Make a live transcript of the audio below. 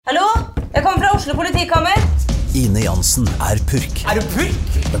Oslo politikammer. Ine Jansen purk. Du purk?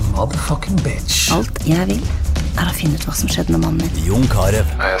 The motherfucking bitch. Alt jeg vil å finne ut hva som skjedde med mannen min. Jon Carew.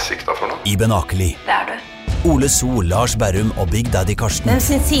 Jeg sikta for noe? Iben Akeli. Det du. Ole So, Lars Berrum og Big Daddy Karsten. Hvem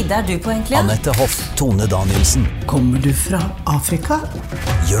sin side du på egentlig? Annette Hoff, Tone Danielsen. Kommer du fra Afrika?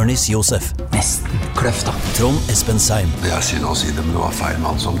 Jørnis Josef. Nesten kløfta. Trond Espen Seim. Det er synd å si det, men det var feil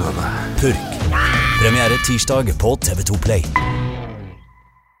mann som døde. Purk. Premiere tirsdag på TV2 Play.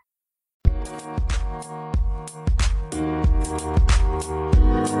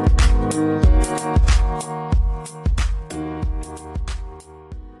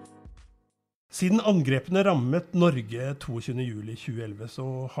 Siden angrepene rammet Norge 22. juli 2011, så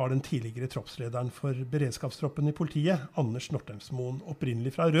har den tidligere troppslederen for beredskapstroppen i politiet, Anders Northeimsmoen,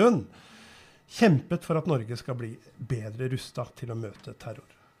 opprinnelig fra Røn, kjempet for at Norge skal bli bedre rustet til å møte terror.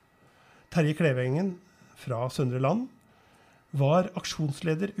 Terje Klevengen fra Søndre Land var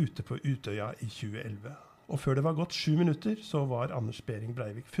aksjonsleder ute på Utøya i 2011. Og før det var gått 7 minutter, så var Anders Behring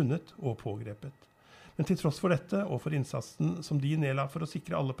Breivik funnet og pågrepet. Men til tross for dette, og for innsatsen som de nedla for å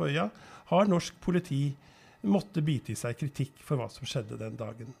sikre alle på øya, har norsk politi måttet bite i seg kritikk for hva som skjedde den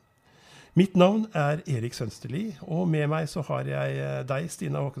dagen. Mitt navn Erik Sønsterli, og med meg så har jeg deg,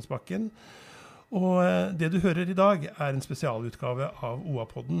 Stina Håkensbakken. Og det du hører i dag en spesialutgave av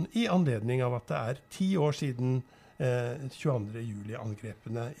OA-podden i anledning av at det 10 år siden 22.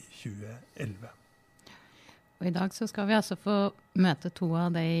 juli-angrepene i 2011. Og i dag så skal vi altså få møte 2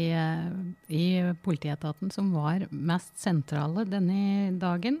 av de i politietaten som var mest sentrale denne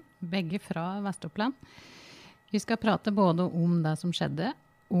dagen, begge fra Vest-Oppland. Vi skal prate både om det som skjedde,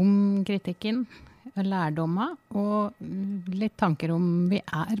 om kritikken, lærdommer, og litt tanker om vi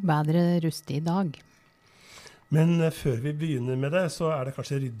bedre rustet i dag. Men før vi begynner med det, så det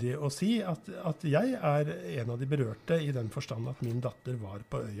kanskje ryddig å si at jeg en av de berørte i den forstand at min datter var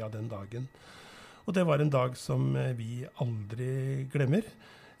på øya den dagen. Og det var en dag som vi aldri glemmer,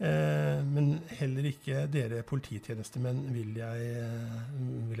 men heller ikke dere polititjenestemenn vil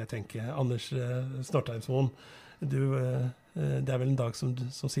jeg tenke. Anders Northeimsmoen, det vel en dag som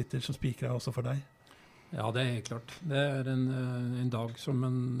sitter som spikret også for deg? Ja, det helt klart. Det en dag som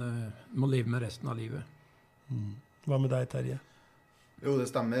man må leve med resten av livet. Hva med deg, Terje? Jo, det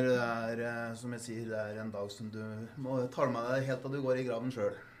stemmer. Det som jeg sier, det en dag som du må ta med deg helt til du går i graven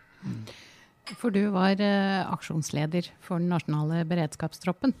selv. For du var aksjonsleder for den nasjonale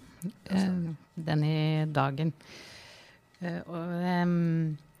beredskapstroppen denne dagen. Og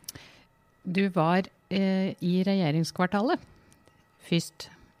du var i regjeringskvartalet først.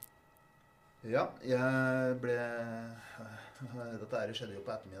 Ja, dette skjedde jo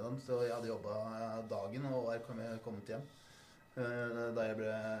på ettermiddagen, så jeg hadde jobbet dagen og var kommet hjem. Da jeg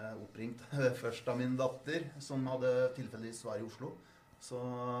ble oppringt først av min datter, som hadde tilfeldigvis var i Oslo. Så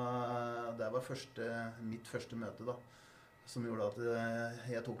det var mitt første møte da, som gjorde at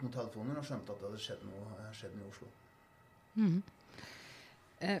jeg tok noen telefoner og skjønte at det hadde skjedd noe i Oslo.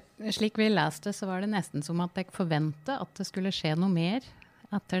 Slik vi leste, så var det nesten som at jeg forventet at det skulle skje noe mer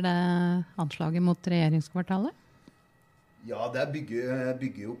etter det anslaget mot regjeringskvartalet? Ja, det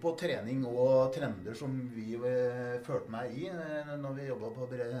bygger jo på trening og trender som vi følte meg i når vi jobbet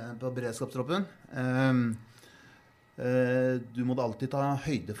på beredskapstroppen. Du måtte alltid ta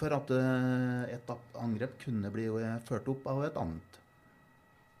høyde for at et angrep kunne bli ført opp av et annet.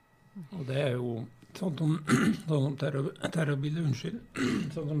 Og det jo sånn som terrorbildet,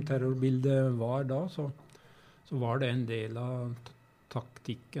 sånn som terrorbildet var da, så var det en del av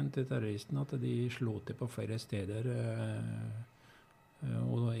taktikken til terroristene at de slo til på flere steder.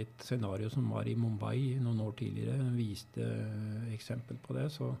 Og et scenario som var i Mumbai noen år tidligere viste eksempel på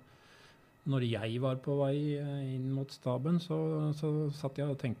det, så når jeg var på vei inn mot staben, så satt jeg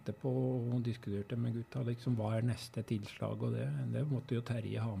og tenkte på og diskuterte med gutta, liksom, hva neste tilslag, og det måtte jo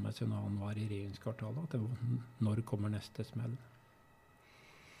Terje ha med seg når han var i regjeringskvartalet, at når kommer neste smell.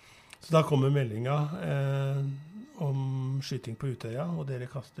 Så da kommer meldingen om skyting på Utøya, og dere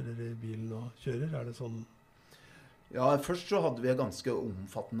kaster dere i bilen og kjører, det sånn? Ja, først så hadde vi ganske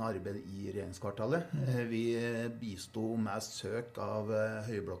omfattende arbeid i regjeringskvartalet. Vi bisto med søk av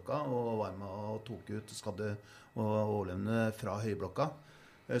høyblokka og var med og tok ut skadde og overlevende fra høyblokka.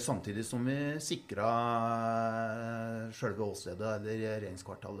 Samtidig som vi sikret selve åstedet eller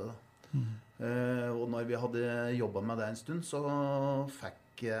regjeringskvartalet. Og når vi hadde jobbet med det en stund, så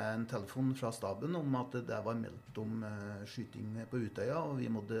fikk jeg en telefon fra staben om at det var meldt om skyting på Utøya, og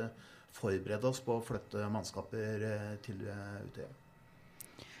vi måtte forberede oss på å flytte mannskaper til Utøya.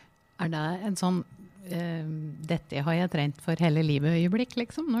 Det en sånn, dette har jeg trent for hele livet øyeblikk,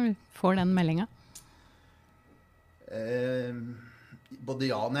 liksom, når du får den meldingen? Både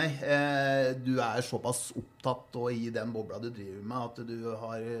ja og nei. Du såpass opptatt og i den bobla du driver med, at du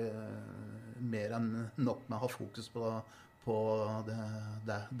har mer enn nok med å ha fokus på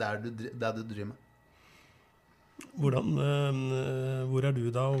det du driver med. Hvor du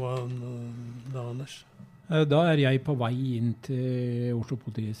da, og hva da, Anders? Da jeg på vei inn til Oslo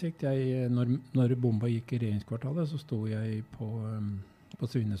politidistrikt. Når bomba gikk i regjeringskvartalet, så stod jeg på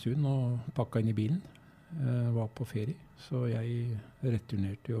Svinesund og pakket inn i bilen. Var på ferie, så jeg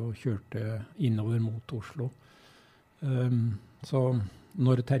returnerte og kjørte innover mot Oslo. Så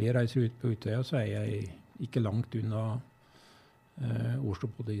når Terje reiser ut på Utøya, så jeg ikke langt unna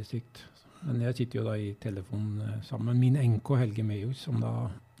Oslo politidistrikt. Men jeg sitter jo da i telefonen sammen med min NK Helge Mejus, som da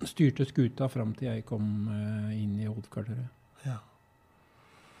styrte skuta frem til jeg kom inn i hovedkvarteret. Ja.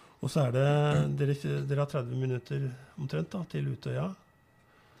 Og så det, dere har 30 minutter omtrent da, til Utøya.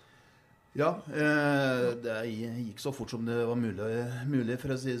 Ja, det gikk så fort som det var mulig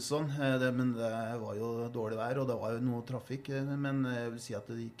for å si det sånn. Men det var jo dårlig vær, og det var jo noe trafikk. Men jeg vil si at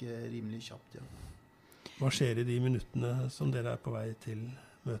det gikk rimelig kjapt, ja. Hva skjer i de minuttene som dere på vei til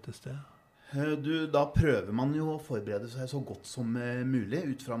møtestedet? Da prøver man jo å forberede seg så godt som mulig,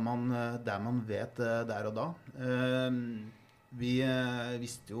 ut fra det man vet der og da. Vi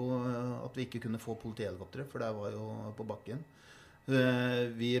visste jo at vi ikke kunne få politihelikoptere, for det var jo på bakken.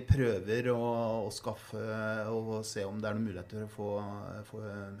 Vi prøver å skaffe og se om det noen muligheter for å få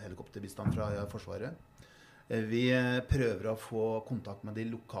helikopterbistand fra Forsvaret. Vi prøver å få kontakt med de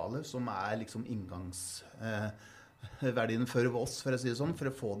lokale, som liksom inngangsverdien for oss, for å si det sånn, for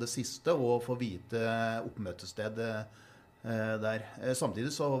å få det siste og få vite oppmøtested der.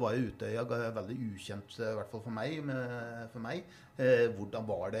 Samtidig så var jo Utøya veldig ukjent, I hvert fall for meg. Hvordan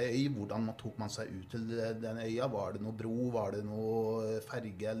var det øy? Hvordan tok man seg ut til den øya? Var det noe bro? Var det noe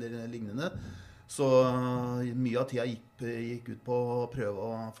ferge eller lignende? Så mye av tida gikk ut på å prøve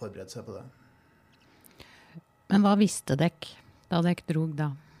å forberede seg på det. Men hva visste dere da dere drog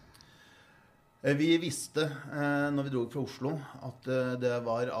da? Vi visste, når vi drog fra Oslo, at det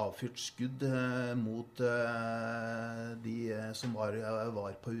var avfyrt skudd mot de som var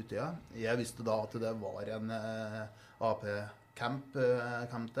på Utøya. Jeg visste da at det var en AP-camp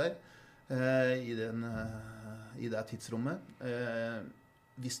der, i det tidsrommet.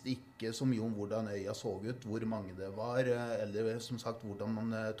 Visste ikke så mye om hvordan øya så ut, hvor mange det var, eller som sagt, hvordan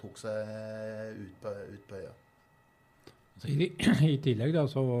man tok seg ut på øya. I tillegg da,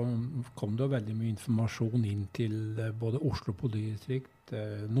 så kom det veldig mye informasjon inn til både Oslo politidistrikt,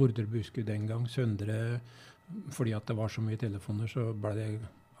 Nordre Buskerud den gang, Søndre, fordi at det var så mye telefoner, så ble det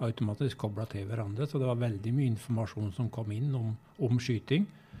automatisk koblet til hverandre, så det var veldig mye informasjon som kom inn om skyting.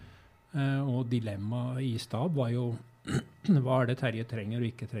 Og dilemmaet I stab var jo, hva det Terje trenger og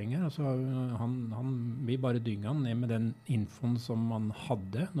ikke trenger? Altså, vi bare dynga han ned med den infoen som man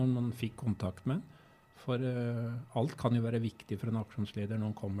hadde når man fikk kontakt med han. For alt kan jo være viktig for en aksjonsleder når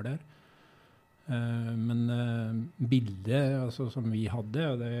han kommer der. Men bildet altså, som vi hadde,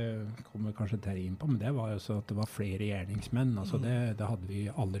 og det kommer kanskje Terje inn på, men det var jo så at det var flere gjerningsmenn. Altså det hadde vi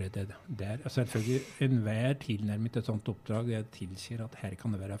allerede der. Selvfølgelig, enhver tilnærming til et sånt oppdrag, det tilsier at her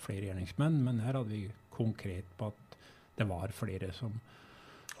kan det være flere gjerningsmenn, men her hadde vi konkret på at det var flere som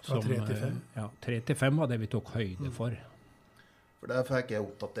 3 til 5? Ja, 3 til 5 var det vi tok høyde for. For der fikk jeg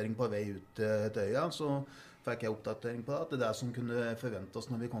oppdatering på vei ut til øya, så fikk jeg oppdatering på at det som kunne forvente oss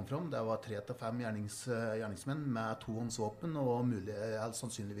når vi kom fram, det var 3 til 5 gjerningsmenn med 2-håndsvåpen og mulig,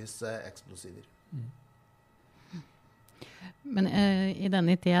 sannsynligvis eksplosiver. Men I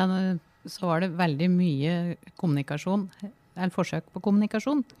denne tida så var det veldig mye kommunikasjon, eller forsøk på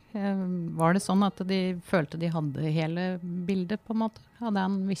kommunikasjon. Var det sånn at de følte de hadde hele bildet på en måte? Hadde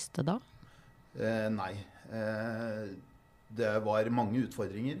han visst det da? Nei. Det var mange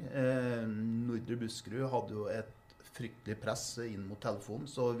utfordringer. Nordre Buskerud hadde jo et fryktelig press inn mot telefonen,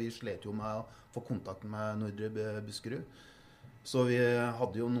 så vi slet jo med å få kontakt med Nordre Buskerud. Så vi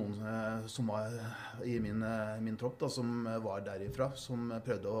hadde jo noen som var I min tropp da, som var derifra, som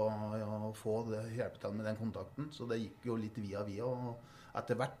prøvde å få hjelpe til med den kontakten. Så det gikk jo litt via, og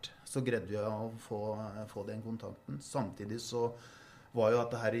etter hvert så greide vi å få den kontakten. Samtidig så var jo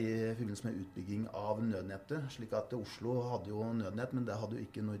at det her I forbindelse med utbygging av nødnettet, slik at Oslo hadde jo nødnett, men det hadde jo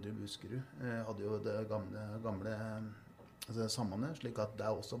ikke Nordre Buskerud. Hadde jo det gamle sambandet, slik at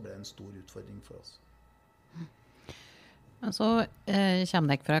det også ble en stor utfordring for oss. Men så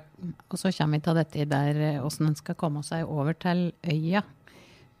kommer dere fra, og så kommer vi til dette der, hvordan en skal komme seg over til øya.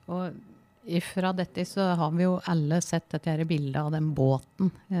 Og ifra dette så har vi jo alle sett dette her bildet av den båten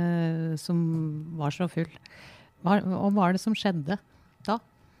som var så full. Og hva det som skjedde da?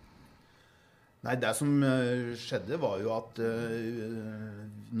 Nei, det som skjedde var jo at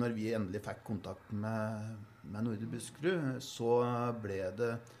når vi endelig fikk kontakt med Nordre Buskerud, så ble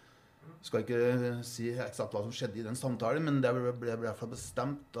det, skal ikke si eksakt hva som skjedde i den samtalen, men det ble i hvert fall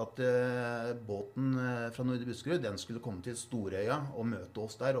bestemt at båten fra Nordre Buskerud, den skulle komme til Storøya og møte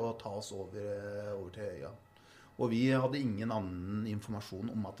oss der og ta oss over til øya. Og vi hadde ingen annen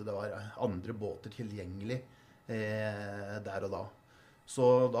informasjon om at det var andre båter tilgjengelig der og da. Så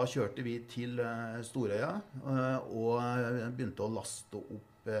da kjørte vi til Storøya og begynte å laste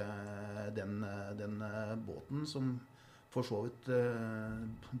opp den båten som for så vidt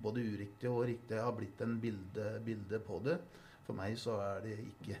både uriktig og riktig har blitt en bilde på det. For meg så det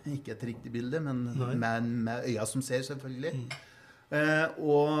ikke et riktig bilde, men med øya som ser selvfølgelig.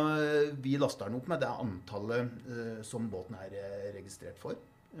 Og vi laster den opp med det antallet som båten registrert for.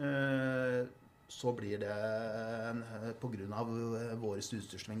 Så blir det, på grunn av våre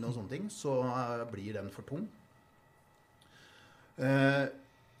utstyrsmengder og sånne ting, så blir den for tung.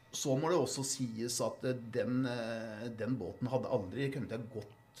 Så må det også sies at den båten hadde aldri kunnet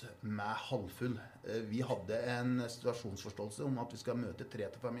gått med halvfull. Vi hadde en situasjonsforståelse om at vi skal møte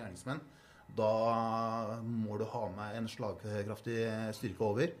 3-5 gjerningsmenn. Da må du ha med en slagkraftig styrke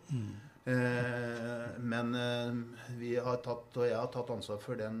over. Men vi har tatt, og jeg har tatt ansvar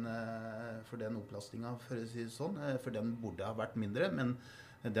for den opplastingen, for å si det sånn, for den burde ha vært mindre, men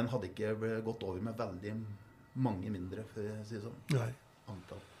den hadde ikke gått over med veldig mange mindre, for å si det sånn. Nei.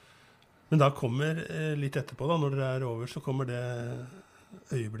 Antall. Men da kommer litt etterpå da, når dere over, så kommer det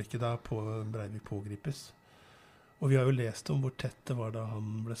øyeblikket da Breivik pågripes. Og vi har jo lest om hvor tett det var da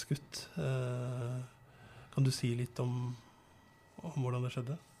han ble skutt. Kan du si litt om hvordan det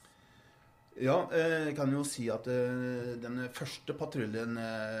skjedde? Ja, jeg kan jo si at den første patruljen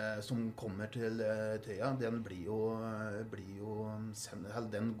som kommer til Utøya, den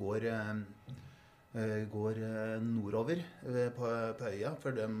den går nordover på øya,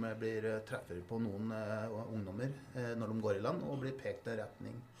 for de treffer på noen ungdommer når de går i land og blir pekt i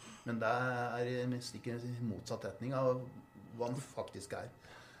retning. Men det stikker i motsatt retning av hva den faktisk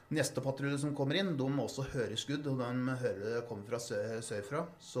Neste patrulje som kommer inn, de må også høre skudd, og de hører det kommer fra sørfra,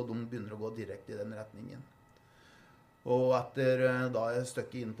 så de begynner å gå direkte i den retningen. Og etter da et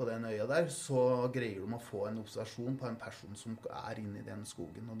stykke inn på den øya der, så greier de å få en observasjon på en person som inne i den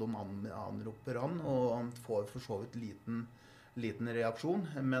skogen, og de anroper han, og får for så vidt liten reaksjon,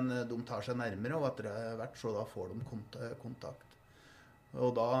 men de tar seg nærmere, og etter hvert så da får de kontakt.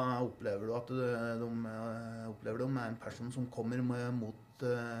 Og da opplever du at de en person som kommer mot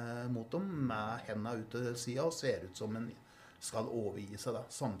dem med hendene ut til siden og ser ut som en skal overgi seg da.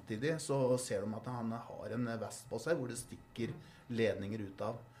 Samtidig så ser de at han har en vest på seg hvor det stikker ledninger ut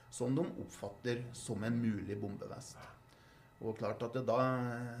av, som de oppfatter som en mulig bombevest. Og klart at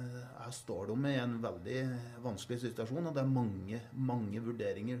her står de i en veldig vanskelig situasjon, og det mange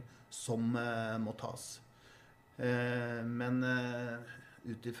vurderinger som må tas. Men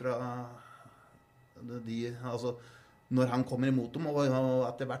utifra altså når han kommer imot dem, og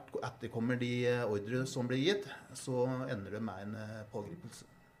etter hvert etterkommer de ordre som blir gitt, så ender det med en pågripelse.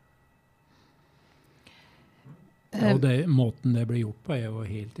 Ja, og måten det blir gjort på jo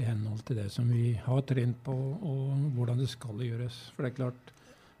helt i henhold til det som vi har trent på, og hvordan det skal gjøres. For det klart,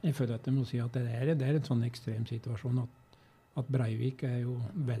 jeg føler at jeg må si at det en sånn ekstrem situasjon at Breivik jo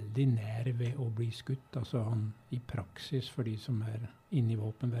veldig nær ved å bli skutt. Altså han i praksis, for de som inne i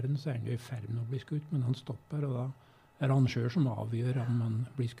våpenverden, så han jo i ferd med å bli skutt, men han stopper, og da han selv som avgjør om han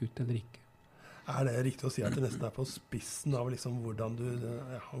blir skutt eller ikke. Det riktig å si at det nesten på spissen av liksom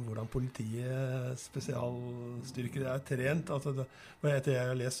hvordan politiet, spesialstyrker trent? Altså etter jeg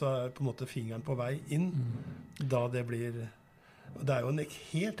har lest, så på en måte fingeren på vei inn, da det jo en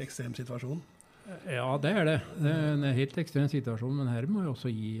helt ekstrem situasjon. Ja, det det. Det en helt ekstrem situasjon, men her må jeg også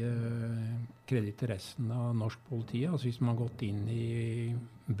gi kreditt til resten av norsk politi. Altså hvis man har gått inn i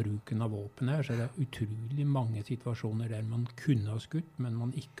bruken av våpen her, så det utrolig mange situasjoner der man kunne ha skutt, men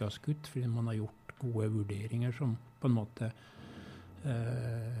man ikke har skutt, fordi man har gjort gode vurderinger som på en måte,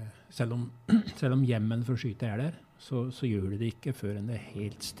 selv om hjemmen for å skyte der, så gjør det ikke før enn det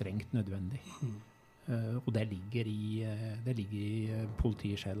helt strengt nødvendig. Og det ligger i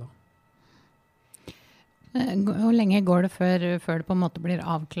politisjela. Hvor lenge går det før det på en måte blir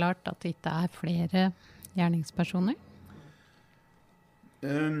avklart at det ikke flere gjerningspersoner?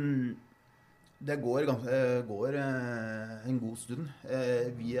 Det går en god stund.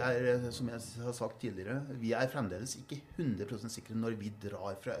 Vi som jeg har sagt tidligere, vi fremdeles ikke 100% sikre når vi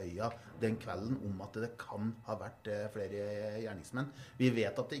drar fra øya den kvelden om at det kan ha vært flere gjerningsmenn. Vi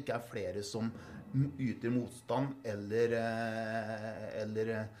vet at det ikke flere som yter motstand eller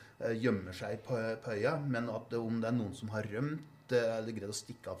gjemmer seg på øya, men at om det noen som har rømt eller greid å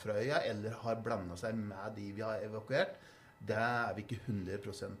stikke av fra øya, eller har blandet seg med de vi har evakuert, det vi ikke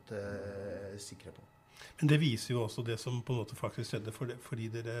 100% sikre på. Men det viser jo også det som på en måte faktisk skjedde, fordi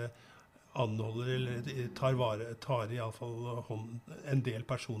dere anholder eller tar i alle fall en del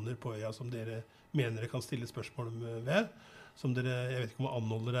personer på øya som dere mener dere kan stille spørsmål ved, som dere, jeg vet ikke om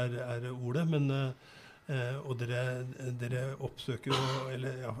anholder ordet, men og dere oppsøker jo,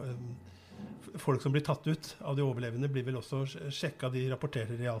 folk som blir tatt ut av de overlevende blir vel også sjekket, de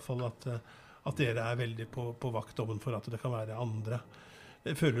rapporterer i alle fall at dere veldig på vakt for at det kan være andre.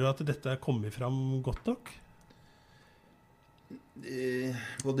 Føler du at dette kommer fram godt nok?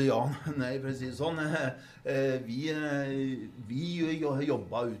 Både ja og nei, for å si det sånn. Vi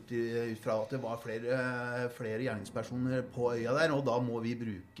jobbet ut fra at det var flere gjerningspersoner på øya der, og da må vi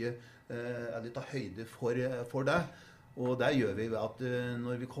bruke eller ta høyde for det. Og der gjør vi ved at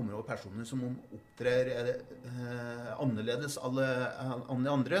når vi kommer over personer som opptrer annerledes enn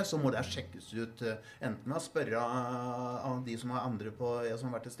de andre, så må det sjekkes ut enten med å spørre av de som andre som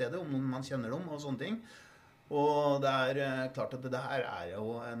har vært til stede, om man kjenner dem og sånne ting. Og det klart at det her jo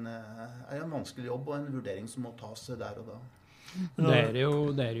en vanskelig jobb og en vurdering som må tas der og da. Det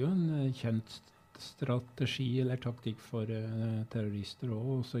jo en kjent strategi eller taktikk for terrorister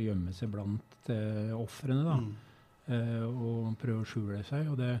også, å gjemme seg blant offrene da. Og prøve å skjule seg,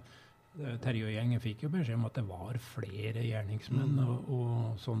 og Terje og gjengen fikk jo beskjed om at det var flere gjerningsmenn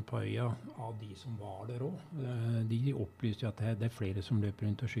og sånn på øya av de som var der også. De opplyste jo at det flere som løper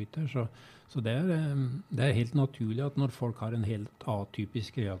rundt og skyter, så det helt naturlig at når folk har en helt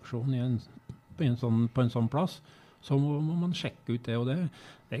atypisk reaksjon på en sånn plass, så må man sjekke ut det, og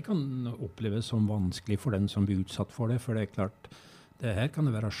det kan oppleves som vanskelig for den som blir utsatt for det, for det klart, her kan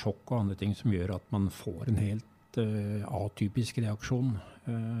det være sjokk og andre ting som gjør at man får en helt atypisk reaksjon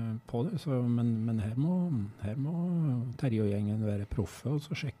på det, men her må Terje og gjengen være proffe og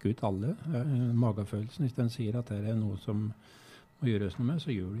så sjekke ut alle magefølelsen. Hvis den sier at det noe som må gjøres noe med,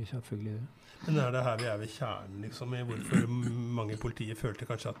 så gjør de selvfølgelig det. Men det her vi ved kjernen, liksom, i hvorfor mange i politiet følte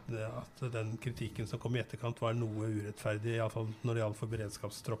kanskje at den kritikken som kom i etterkant var noe urettferdig, i alle fall når det gjaldt for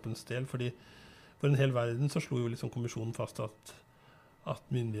beredskapstroppens del, fordi for en hel verden så slo jo liksom kommisjonen fast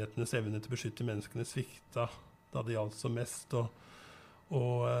at myndighetenes evne til å beskytte menneskene svikta da det gjaldt som mest,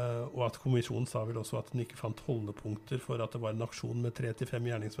 og at kommisjonen sa vel også at den ikke fant holdepunkter for at det var en aksjon med 3-5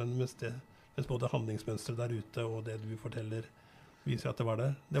 gjerningsmenn, mens både handlingsmønstret der ute og det du forteller viser at det var det.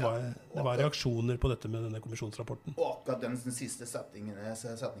 Det var reaksjoner på dette med denne kommisjonsrapporten. Og akkurat den siste setningen der,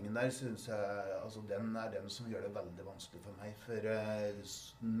 synes jeg, altså den den som gjør det veldig vanskelig for meg, for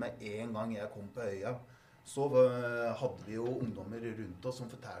med en gang jeg kom på øya, så hadde vi jo ungdommer rundt oss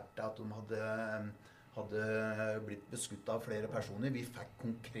som fortalte at de hadde blitt beskutt av flere personer. Vi fikk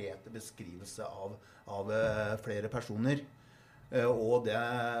konkrete beskrivelser av flere personer. Og det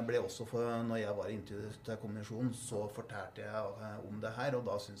ble også når jeg var i intervjuet til kommisjonen, så fortalte jeg om det her, og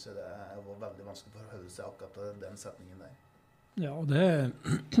da synes jeg det var veldig vanskelig for å holde seg akkurat den setningen der. Ja, og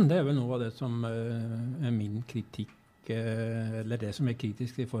det vel noe av det som min kritikk, eller det som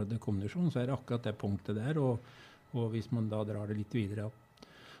kritisk i forhold til kommisjonen, så det akkurat det punktet der, og hvis man da drar det litt videre,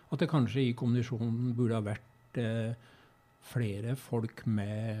 at det kanskje i kommisjonen burde ha vært flere folk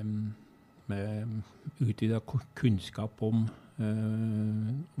med utvidet kunnskap om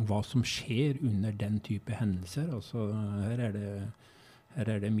hva som skjer under den type hendelser. Altså,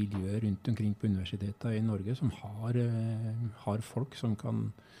 her det miljøer rundt omkring på universitetet i Norge som har folk som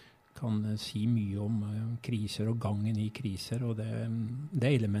kan si mye om kriser og gangen i kriser, og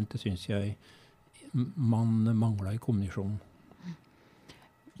det elementet synes jeg man manglet i kommisjonen.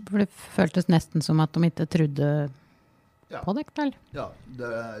 For det føltes nesten som at de ikke trodde på det, vel? Ja,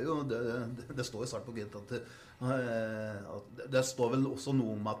 det står jo svart på hvitt at det står vel også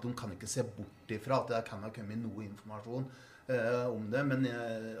noe om at de kan ikke se bort ifra at det kan ha kommet noe informasjon om det, men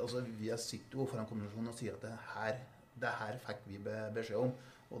altså, vi sitter jo foran kommisjonen og sier at det her fikk vi beskjed om,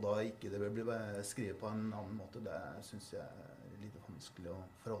 og da ikke det vil bli skrevet på en annen måte, det synes jeg litt vanskelig å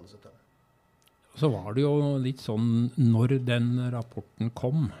forholde seg til. Så var det jo litt sånn, når den rapporten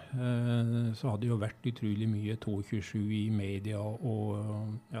kom, så hadde det jo vært utrolig mye 22 i media og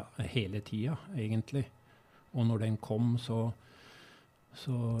hele tiden, egentlig. Og når den kom, så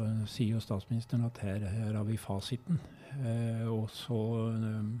sier jo statsministeren at her har vi fasiten. Og så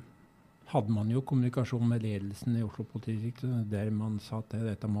hadde man jo kommunikasjon med ledelsen i Oslo politidistrikt, der man sa at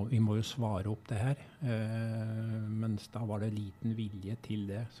vi må jo svare opp det her. Mens da var det liten vilje til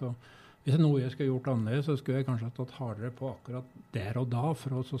det. Så hvis det er noe jeg skulle gjort annerledes, så skulle jeg kanskje ha tatt hardere på akkurat der og da, for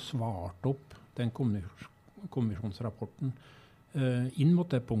å så svart opp den kommisjonsrapporten inn mot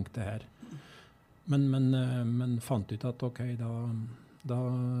det punktet her. Men fant ut at ok, da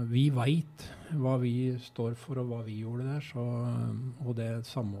vi vet hva vi står for og hva vi gjorde der, og det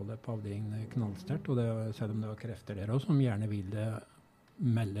samholdet på avdelingen knallsterkt, og selv om det var krefter der også, som gjerne ville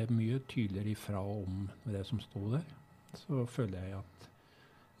melde mye tydeligere ifra om det som stod der, så føler jeg at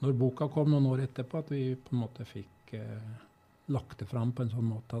når boka kom noen år etterpå, at vi på en måte fikk lagt det fram på en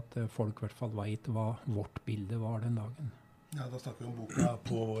sånn måte at folk I hvert fall vet hva vårt bilde var den dagen. Ja, da snakker vi om boka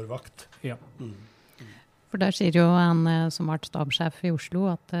på vår vakt. Ja. For der sier jo han som var stabssjef I Oslo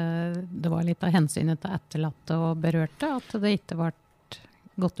at det var litt av hensynet til etterlatte og berørte, at det ikke var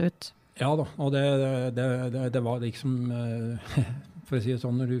gått ut. Ja da, og det var liksom, for å si det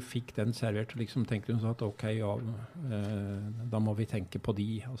sånn, når du fikk den servert, så liksom tenkte du at ok, ja, da må vi tenke på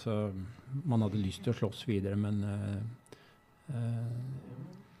de. Altså, man hadde lyst til å slåss videre, men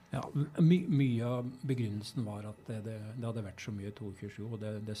ja, mye av begrunnelsen var at det hadde vært så mye 22, og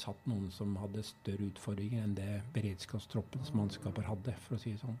det satt noen som hadde større utfordringer enn det beredskapstroppens mannskaper hadde, for å si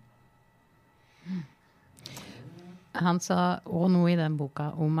det sånn. Han sa også noe I den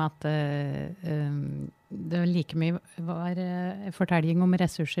boka om at det like mye var fortelling om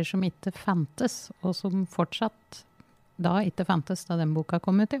ressurser som ikke fantes, og som fortsatt da ikke fantes da den boka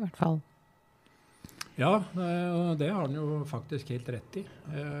kom ut I hvert fall. Ja, det har han jo faktisk helt rett I.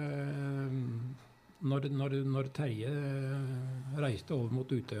 Når Terje reiste over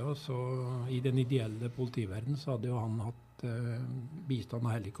mot Utøya, så I den ideelle politiverden så hadde jo han hatt bistand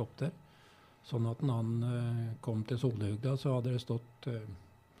av helikopter. Sånn at når han kom til Solhøgda, så hadde det stått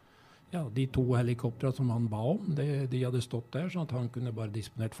de 2 helikopterne som han ba om, de hadde stått der, sånn at han kunne bare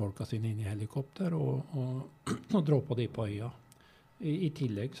disponert folka sine inn I helikopter og dråpe de på øya. I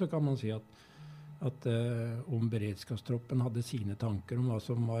tillegg så kan man si at om beredskapstroppen hadde sine tanker om hva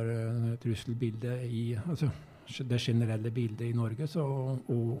som var trusselbildet altså det generelle bildet I Norge,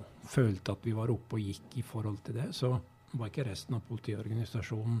 og følte at vi var oppe og gikk I forhold til det, så var ikke resten av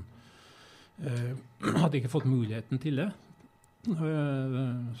politiorganisasjonen hadde ikke fått muligheten til det.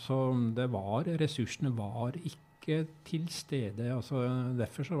 Så ressursene var ikke til stede. Altså,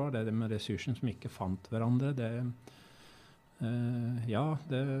 derfor så var det med ressursene som ikke fant hverandre,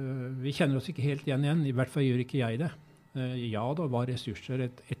 vi kjenner oss ikke helt igjen, I hvert fall gjør ikke jeg det. Ja, da var ressurser,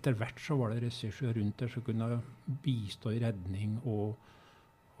 etter hvert så var det ressurser rundt der som kunne bistå I redning og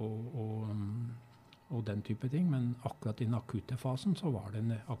den type ting, men akkurat I den akutte fasen så var det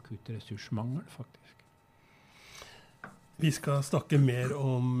en akutt ressursmangel faktisk. Vi skal snakke mer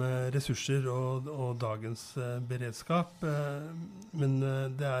om ressurser og dagens beredskap, men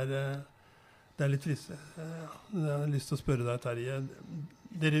det er litt trist. Jeg har lyst til å spørre deg, Terje.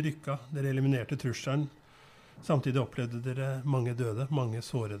 Dere rykka, dere eliminerte trusselen. Samtidig opplevde dere mange døde, mange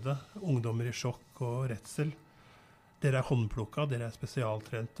sårede, ungdommer I sjokk og redsel. Dere håndplukka, dere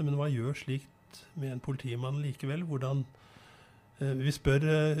spesialtrente, men hva gjør slikt med en politimann likevel? Vi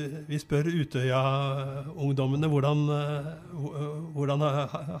spør Utøya-ungdommene, hvordan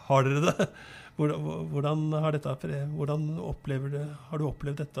har dere det? Hvordan har du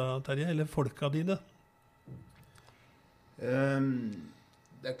opplevd dette, Terje, eller folka dine?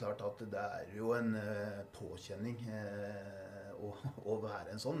 Det klart at det jo en påkjenning å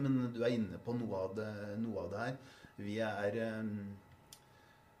være en sånn, men du inne på noe av det her. Vi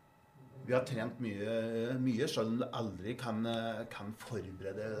har trent mye, selv om du aldri kan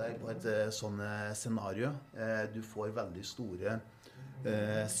forberede deg på et sånn scenario. Du får veldig store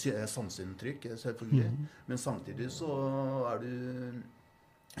sanseinntrykk, selvfølgelig. Men samtidig så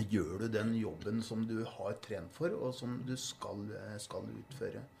gjør du den jobben som du har trent for, og som du skal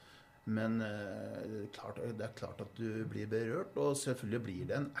utføre. Men det klart at du blir berørt, og selvfølgelig blir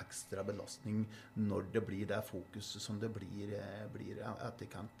det en ekstra belastning når det blir det fokuset som det blir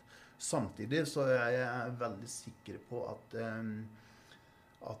etterkant. Samtidig så jeg veldig sikker på at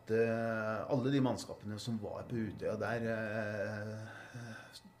alle de mannskapene som var på Utøya der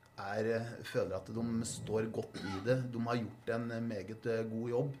føler at de står godt I det. De har gjort en meget god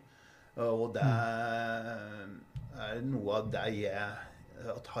jobb, og det noe av det jeg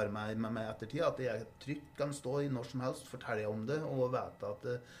tar med meg ettertid, at jeg trygt kan stå I når som helst, fortelle om det, og vite at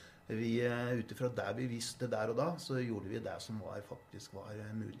vi utifra det vi visste der og da, så gjorde vi det som faktisk var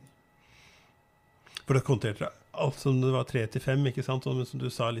mulig. For det konterte alt som det var 3-5, ikke sant? Og som du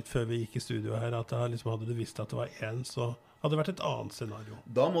sa litt før vi gikk I studio her, at liksom hadde du visst at det var 1, så hadde vært et annet scenario.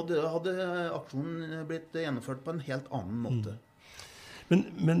 Da hadde aksjonen blitt gjennomført på en helt annen måte.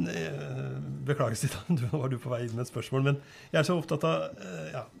 Men beklager, Stitan, var du på vei inn med et spørsmål, men jeg så opptatt av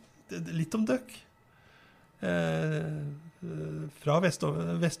litt om døkk. Fra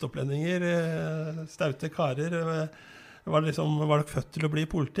vestopplendinger, staute karer, var dere født til å bli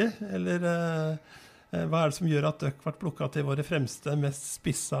politi? Eller hva det som gjør at døkk ble plukket til våre fremste, mest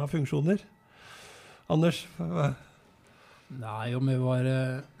spissa funksjoner? Anders? Nei, jeg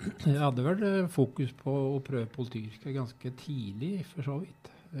hadde vel fokus på å prøve politiyrket ganske tidlig, for så vidt.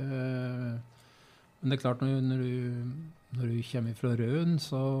 Men det klart, når du kommer fra Røen,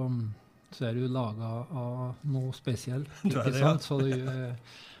 så er du laget av noe spesielt, ikke sant? Så du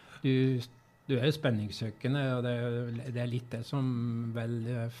jo spenningssøkende, og det litt det som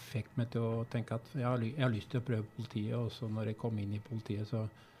vel fikk meg til å tenke at jeg har lyst til å prøve politiet, og så når jeg kom inn i politiet,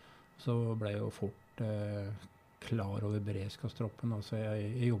 så ble jeg jo fort klar over beredskapstroppen. Altså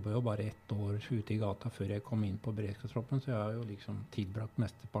jeg jobbet jo bare 1 år ute i gata før jeg kom inn på beredskapstroppen, så jeg har jo liksom tilbrakt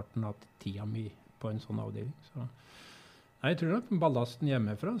mesteparten av tida mi på en sånn avdeling. Så jeg tror at ballasten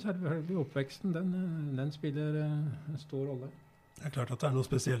hjemmefra, selvfølgelig oppveksten, den spiller en stor rolle. Det klart at det noe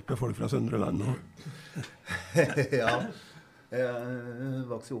spesielt med folk fra Søndre Land nå. Ja, jeg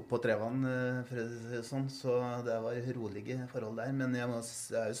vokste opp på Trevann, for å si det sånn, så det var rolige forhold der. Men det jo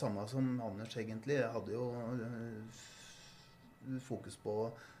samme som Anders egentlig. Jeg hadde jo fokus på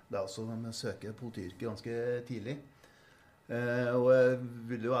det også med å søke politiyrket ganske tidlig. Og jeg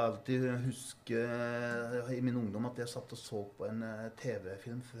vil jo alltid huske i min ungdom at jeg satt og så på en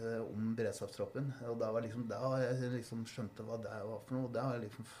TV-film om beredskapstroppen. Og da jeg liksom skjønte hva det var for noe, og det har jeg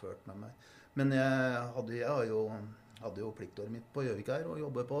liksom ført med meg. Men jeg hadde jo pliktåret mitt på Gjøvik her, og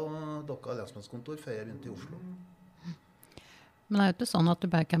jobbet på Dokka lensmannskontor før jeg begynte i Oslo. Men det jo ikke sånn at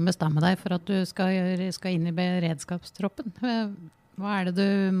du bare kan bestemme deg for at du skal inn i beredskapstroppen. Hva det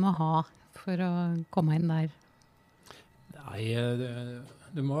du må ha for å komme inn der? Nei,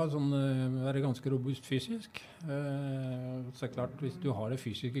 du må være ganske robust fysisk. Så klart, hvis du har det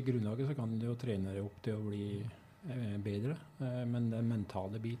fysiske grunnlaget, så kan du jo trene deg opp til å bli bedre. Men den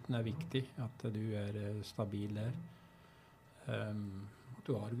mentale biten viktig, at du stabil der.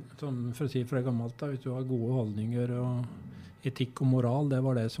 Du har, for å si fra gammelt da, hvis du har gode holdninger og etikk og moral, det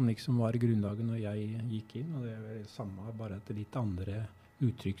var det som liksom var grunnlaget når jeg gikk inn, og det det samme, bare at det litt andre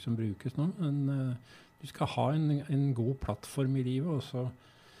uttrykk som brukes nå. Men du skal ha en god plattform i livet, og så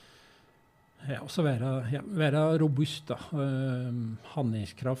også være robust da.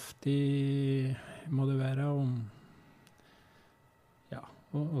 Handlingskraftig må det være,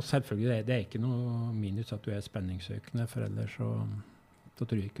 og selvfølgelig det ikke noe minus at du spenningssøkende, for ellers så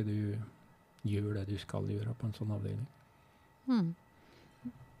tror jeg ikke du gjør det du skal gjøre på en sånn avdeling.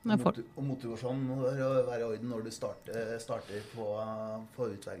 Og motivasjonen må være i orden når du starter på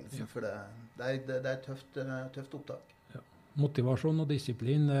utvelgelsen, for det tøft opptak. Ja. Motivasjon og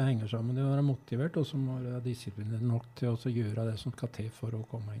disiplin, det henger sammen. Du må være motivert, og så må du ha disiplin nok til å gjøre det som skal til for å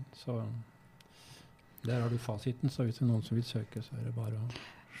komme inn. Så der har du fasiten, så hvis det noen som vil søke, så det bare å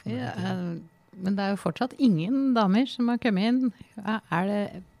smøre. Men det jo fortsatt ingen damer som har kommet inn.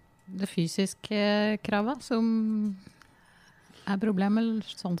 Det fysiske kravet som problemet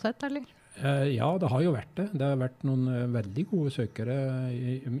sånn sett, eller? Ja, det har jo vært det. Det har vært noen veldig gode søkere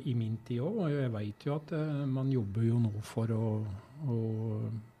i min tid også, og jeg vet jo at man jobber jo nå for å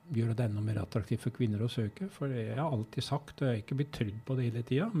gjøre det enda mer attraktivt for kvinner å søke. For jeg har alltid sagt, og jeg har ikke blitt trydd på det hele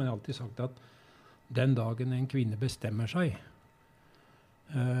tiden, men jeg har alltid sagt at den dagen en kvinne bestemmer seg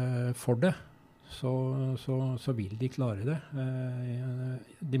for det, så vil de klare det.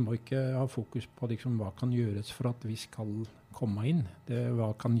 De må ikke ha fokus på liksom, hva kan gjøres for at vi skal komme inn.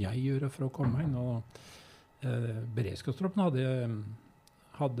 Hva kan jeg gjøre for å komme inn? Og beredskapstroppen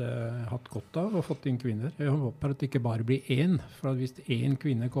hadde hatt godt av å fått inn kvinner. Jeg håper at det ikke bare blir én, for hvis én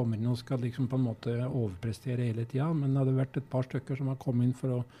kvinne kommer inn og skal liksom på en måte overprestere hele tiden, men det hadde vært et par stykker som har kommet inn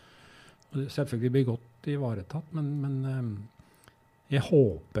for å selvfølgelig bli godt ivaretatt, men jeg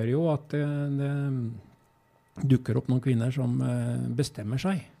håper jo at det dukker opp noen kvinner som bestemmer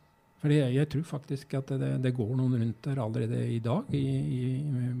seg. For jeg tror faktisk at det går noen rundt der allerede i dag, i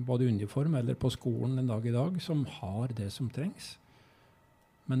både uniform eller på skolen en dag i dag, som har det som trengs.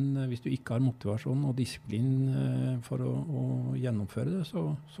 Men hvis du ikke har motivasjon og disiplin for å gjennomføre det,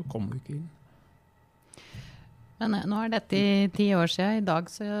 så kommer du ikke inn. Men nå dette i 10 år siden. I dag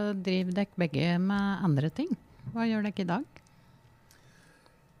så driver dere begge med andre ting. Hva gjør dere i dag?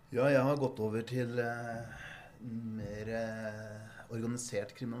 Ja, jeg har gått over til mer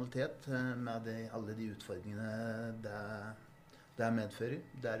organisert kriminalitet med alle de utfordringene det det medfører.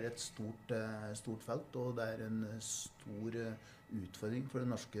 Det et stort felt, og det en stor utfordring for det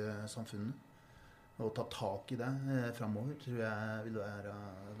norske samfunnet. Å ta tak I det fremover tror jeg vil være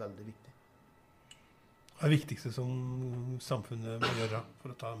veldig viktig. Hva det viktigste som samfunnet må gjøre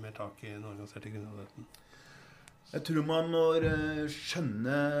for å ta mer tak I den organiserte kriminaliteten? Jeg tror man må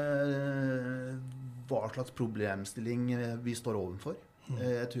skjønne hva slags problemstilling vi står overfor.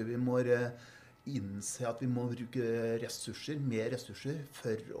 Jeg tror vi må innse at vi må bruke mer ressurser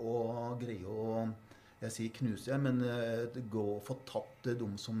for å greie å, jeg sier knuse, men få tatt de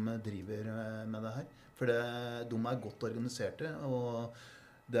som driver med det her. For de godt organiserte, og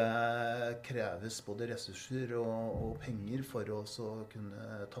det kreves både ressurser og penger for å kunne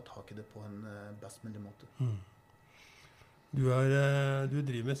ta tak I det på en best mulig måte. Du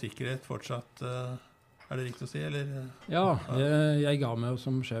driver med sikkerhet fortsatt, det riktig å si, eller? Ja, jeg ga meg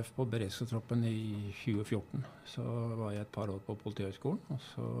som sjef på beredskapstroppen I 2014. Så var jeg et par år på Politihøgskolen, og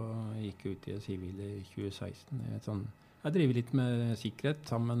så gikk jeg ut I det sivile I 2016. Jeg driver litt med sikkerhet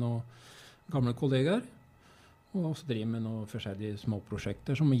sammen med noen gamle kollegaer, og så driver jeg med noen forskjellige små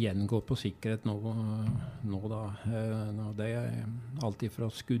prosjekter som igjen går på sikkerhet nå da. Det alt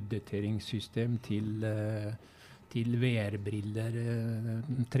fra skuddeteringssystem til VR-briller,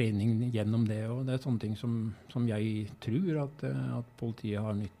 trening gjennom det, og det sånne ting som jeg tror at politiet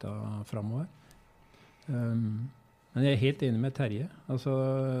har nytte av fremover. Men jeg helt enig med Terje. Altså,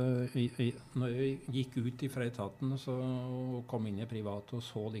 når jeg gikk ut fra etaten og kom inn I privat og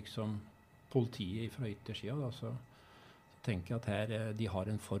så liksom politiet fra yttersiden, så tenker jeg at her de har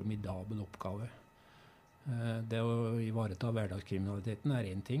en formidabel oppgave. Det å ivareta hverdagskriminaliteten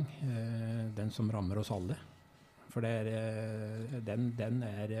en ting, den som rammer oss alle. For den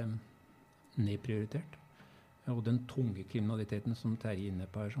nedprioritert. Og den tunge kriminaliteten som Terje inne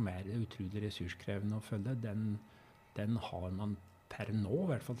på her, som utrolig ressurskrevende å følge, den har man per nå, I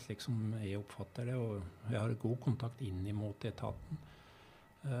hvert fall slik som jeg oppfatter det, og jeg har god kontakt inn mot etaten.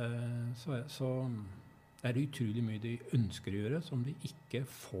 Så det utrolig mye de ønsker å gjøre, som de ikke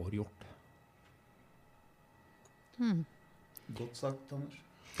får gjort. Godt sagt, Anders.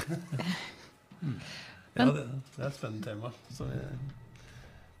 Ja, det et spennende tema.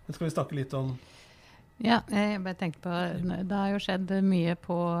 Men skal vi snakke litt om... Ja, jeg bare tenkte på, det har jo skjedd mye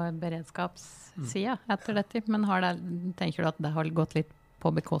på beredskapssiden etter dette, men tenker du at det har gått litt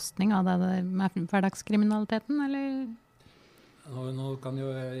på bekostning av det med hverdagskriminaliteten, eller? Nå kan jo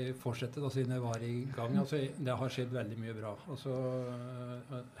jeg fortsette da, siden jeg var I gang. Altså, det har skjedd veldig mye bra. Altså,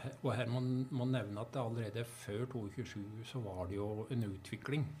 og her må nevne at det allerede før 2027 så var det jo en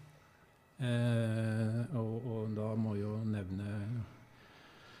utvikling. Og da må jo nevne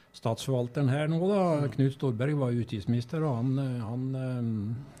statsforvalteren her nå da. Knut Storberg var utgiftsminister, og han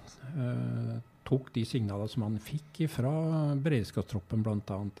tok de signalene som han fikk fra beredskapstroppen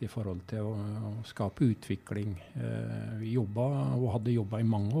blant annet I forhold til å skape utvikling. Vi jobbet og hadde jobbet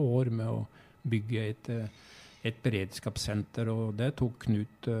I mange år med å bygge et beredskapssenter, og det tok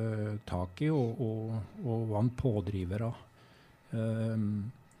Knut tak I og var en pådriver av.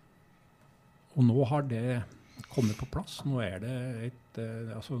 Og nå har det kommet på plass. Nå det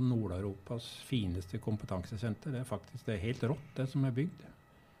altså Nord-Europas fineste kompetansesenter. Det faktisk det helt rått, det som bygd.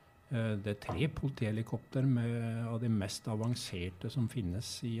 Det 3 politihelikopter av de mest avanserte som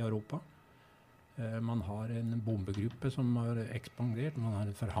finnes I Europa. Man har en bombegruppe som har ekspandert. Man har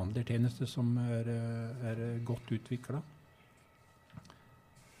en forhandlertjeneste som godt utviklet.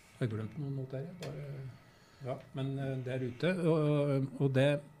 Jeg har glemt noen noter. Ja, men der ute. Og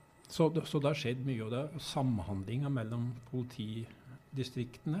det Så det har skjedd mye, og det samhandlingen mellom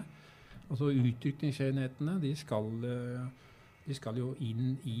politidistriktene, altså utrykningsenhetene, de skal jo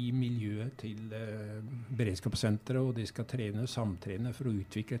inn I miljøet til beredskapssenteret, og de skal samtrene for å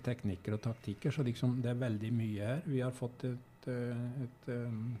utvikle teknikker og taktikker, så liksom det veldig mye her. Vi har fått et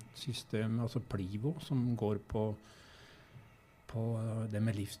system, altså Plivo, som går på det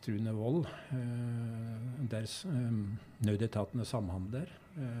med livstruende vold, der nødetatene samhandler.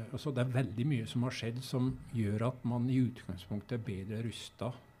 Altså det veldig mye som har skjedd som gjør at man I utgangspunktet bedre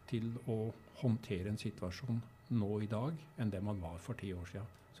rustet til å håndtere en situasjon nå I dag enn det man var for 10 år siden.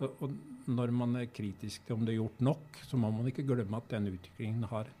 Så, og når man kritisk til om det gjort nok, så må man ikke glemme at den utviklingen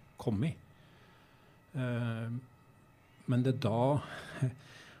har kommet. Men det da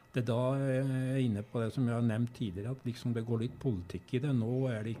inne på det som jeg har nevnt tidligere, at liksom det går litt politikk I det. Nå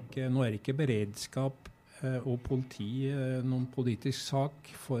det ikke beredskap og politi noen politisk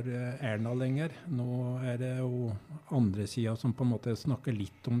sak for Erna lenger. Nå det jo andre siden som på en måte snakker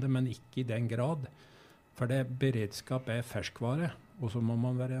litt om det, men ikke I den grad. For det beredskap ferskvare, og så må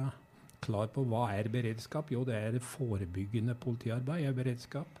man være klar på hva beredskap. Jo, det forebyggende politiarbeid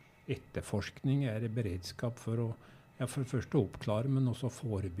beredskap. Etterforskning beredskap for å for det første oppklare, men også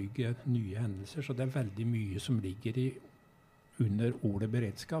forebygge nye hendelser. Så det veldig mye som ligger under ordet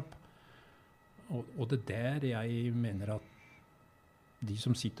beredskap. Og det der jeg mener at de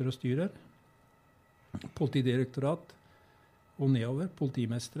som sitter og styrer, politidirektorat og nedover,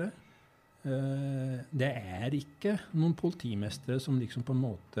 politimestere, det ikke noen politimestere som liksom på en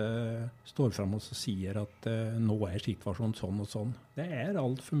måte står frem og sier at nå situasjonen sånn og sånn. Det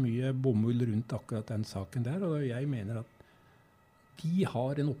alt for mye bomull rundt akkurat den saken der, og jeg mener at de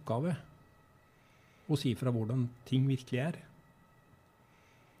har en oppgave å si fra hvordan ting virkelig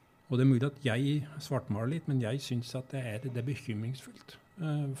Og det mulig at jeg svartmaler litt, men jeg synes at det bekymringsfullt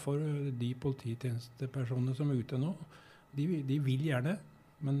for de polititjenestepersonene som ute nå. De vil gjerne,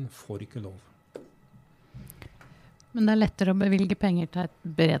 men får ikke lov. Men det lettere å bevilge penger til et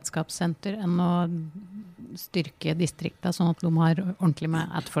beredskapssenter enn å styrke distriktet, sånn at de har ordentlig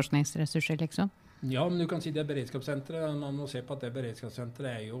med etterforskningsressurser, liksom? Ja, men du kan si det beredskapssenteret. Man må se på at det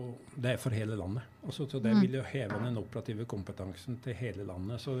beredskapssenteret det for hele landet. Så det vil jo heve den operative kompetansen til hele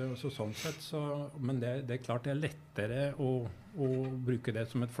landet. Så sånn sett, men det klart det lettere å bruke det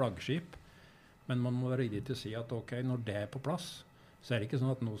som et flaggskip. Men man må være ryddig til å si at ok, når det på plass, så det ikke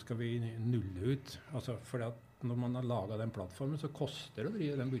sånn at nå skal vi nulle ut. Altså, for når man har laget den plattformen, så koster det å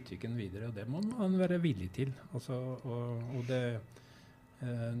drive den butikken videre, og det må man være villig til. Altså, og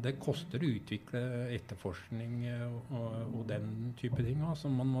det koster å utvikle etterforskning og den type ting.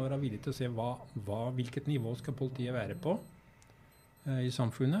 Altså, man må være villig til å se hvilket nivå skal politiet være på i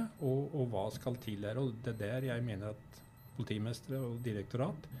samfunnet, og hva skal til der. Og det der jeg mener at politimestere og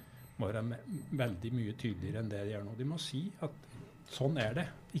direktorat må være veldig mye tydeligere enn det de gjør nå. De må si at sånn det.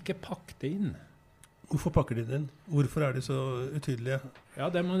 Ikke pakk det inn. Hvorfor pakker de det inn? Hvorfor de så utydelige? Ja,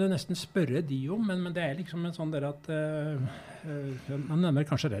 det må du nesten spørre de om, men det liksom en sånn der at man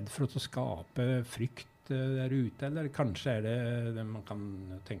kanskje redd for å skape frykt der ute, eller kanskje det man kan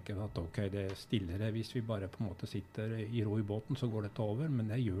tenke at ok, det stillere hvis vi bare på en måte sitter i ro i båten, så går dette over,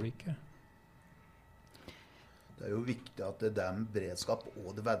 men det gjør det ikke. Det jo viktig at det med beredskap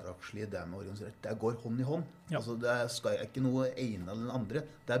og det hverdagslige, det med organisert, det går hånd i hånd. Ja. Altså, det skal ikke noe ene eller den andre,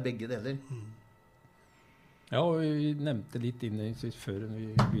 det begge deler. Ja, og vi nevnte litt innledningsvis før vi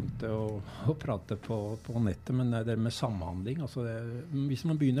begynte å prate på nettet, men det med samhandling, altså hvis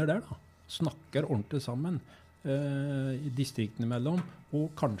man begynner der da, snakker ordentlig sammen i distriktene mellom,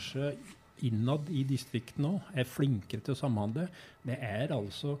 og kanskje innad i distriktene også, flinkere til å samhandle, det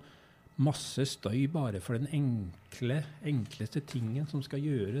altså masse støy bare for den enkleste tingen som skal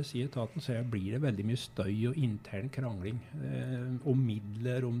gjøres i etaten, så blir det veldig mye støy og intern krangling om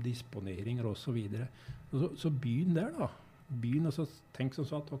midler, om disponeringer og så videre. Så begynn der da. Begynn og så tenk sånn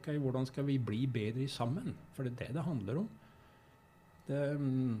at ok, hvordan skal vi bli bedre sammen? For det det handler om.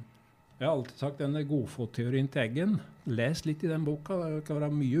 Jeg har alltid sagt denne godfotteorien til Eggen. Les litt i den boka. Det kan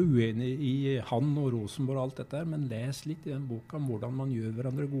være mye uenig i han og Rosenborg og alt dette, men les litt i den boka om hvordan man gjør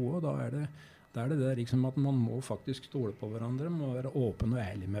hverandre gode. Og da det der liksom at man må faktisk stole på hverandre, må være åpen og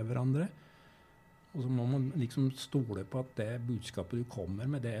ærlig med hverandre. Og så må man liksom stole på at det budskapet du kommer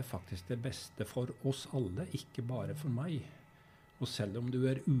med, det faktisk det beste for oss alle, ikke bare for meg. Og selv om du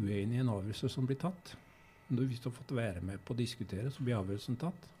uenig i en avgjørelse som blir tatt, hvis du har fått være med på å diskutere, så blir avgjørelsen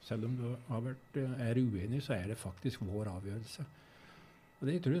tatt. Selv om du har uenig, så det faktisk vår avgjørelse. Og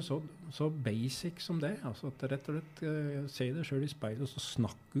det tror jeg så basic som det. Altså at rett og slett se det selv i speilet, og så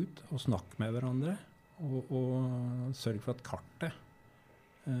snakk ut, og snakk med hverandre, og sørg for at kartet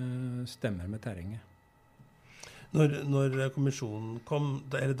stemmer med terrenget. Når kommisjonen kom,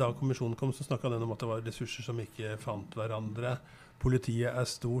 eller da kommisjonen kom, så snakket den om at det var ressurser som ikke fant hverandre. Politiet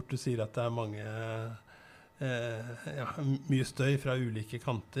stort, du sier at det mange mye støy fra ulike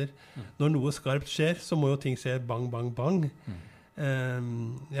kanter. Når noe skarpt skjer, så må jo ting skje bang, bang, bang.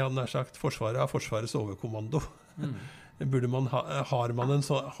 Nær sagt, Forsvaret har Forsvarets overkommando. Har man en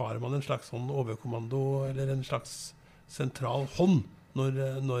slags sånn overkommando, eller en slags sentral hånd,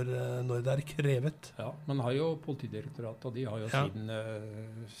 når det krevet? Ja, man har jo politidirektoratet, og de har jo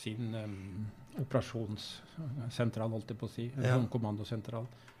sin operasjonssentral, holdt jeg på å si, en kommandosentral.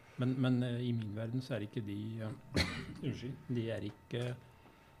 Men i min verden så ikke de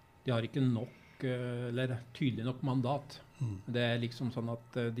de har ikke nok eller tydelig nok mandat. Det liksom sånn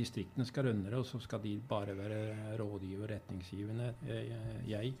at distriktene skal rønne det, og så skal de bare være rådgiver og retningsgivende.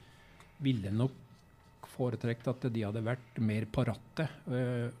 Jeg ville nok foretrekt at de hadde vært mer på rattet,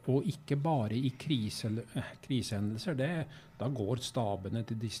 og ikke bare i krisehendelser. Da går stabene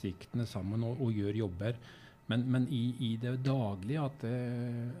til distriktene sammen og gjør jobber. Men i det daglige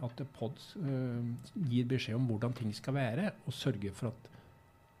at pods gir beskjed om hvordan ting skal være, og sørger for at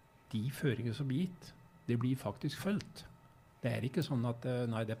de føringer som blir gitt, det blir faktisk følt. Det ikke sånn at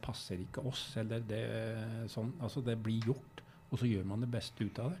nei, det passer ikke oss, eller det, sånn, altså det blir gjort, og så gjør man det beste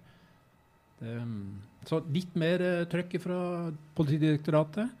ut av det. Så litt mer trøkk fra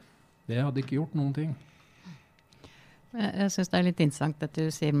Politidirektoratet, det hadde ikke gjort noen ting. Jeg synes det litt interessant at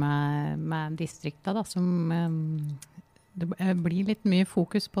du sier med distrikta da, som det blir litt mye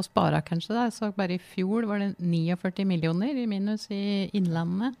fokus på spara kanskje da. Så bare i fjor var det 49 millioner i minus i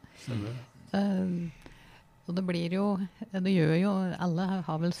innlandet. Og det blir jo, det gjør jo, alle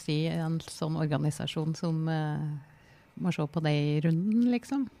har vel si en sånn organisasjon som må se på det i runden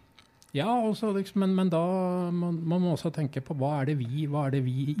liksom. Ja, også, liksom, men da man må også tenke på hva det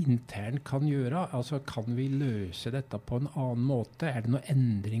vi internt kan gjøre. Altså, kan vi løse dette på en annen måte? Det noen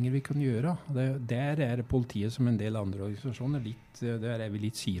endringer vi kan gjøre? Der politiet som en del andre organisasjoner der vi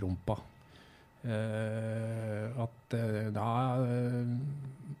litt sirumpa. Vi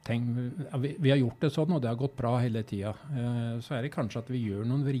har gjort det sånn, og det har gått bra hele tiden. Så det kanskje at vi gjør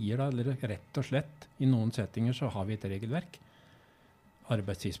noen vrier, da, eller rett og slett, i noen settinger så har vi et regelverk.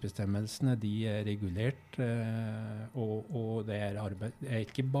 Arbeidstidsbestemmelsene, de regulert, og det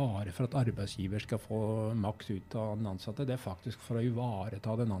ikke bare for at arbeidsgiver skal få maks ut av den ansatte, det faktisk for å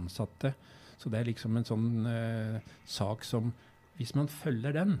ivareta den ansatte. Så det liksom en sånn sak som, hvis man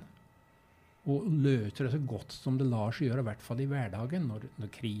følger den, og løser det så godt som det lar seg gjøre, i hvert fall i hverdagen,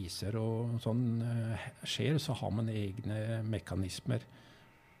 når kriser og sånn skjer, så har man egne mekanismer.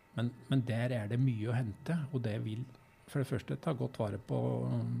 Men der det mye å hente, og det vil for det første ta godt vare på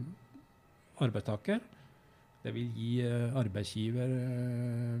arbeidstaker. Det vil gi arbeidsgiver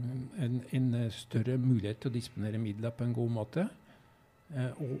en større mulighet til å disponere midler på en god måte.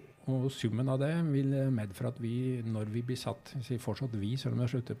 Og summen av det vil medføre at når vi blir satt, jeg sier fortsatt vi, selv om vi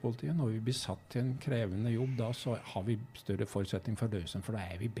har sluttet politiet, når vi blir satt til en krevende jobb, da så har vi større forutsetning for løsning, for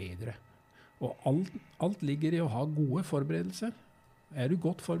da vi bedre. Og alt ligger i å ha gode forberedelser. Du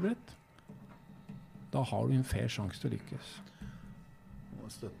godt forberedt? Da har du en fair sjanse til å lykkes.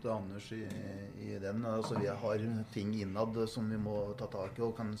 Og støtte Anders i den. Altså, vi har ting innad som vi må ta tak i,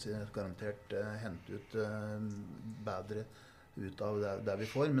 og kan garantert hente ut bedre ut av det vi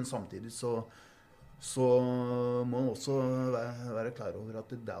får. Men samtidig så må man også være klar over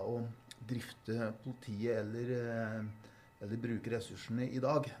at det å drifte politiet eller bruke ressursene i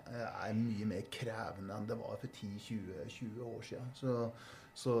dag mye mer krevende enn det var for 10-20 år siden.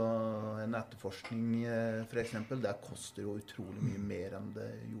 Så en etterforskning for eksempel, det koster jo utrolig mye mer enn det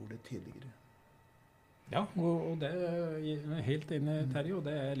gjorde tidligere. Ja, og det helt inne, Terje, og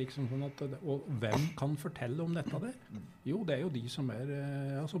det liksom sånn at, og hvem kan fortelle om dette der? Jo, det jo de som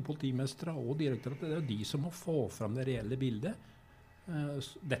altså politimestre og direktoratet, det jo de som må få fram det reelle bildet.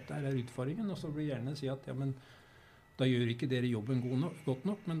 Dette utfordringen, og så blir gjerne si at, ja, men da gjør ikke dere jobben godt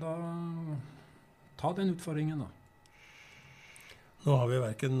nok, men da ta den utfordringen da. Nå har vi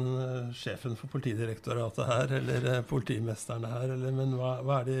hverken sjefen for politidirektoratet her, eller politimesterne her, men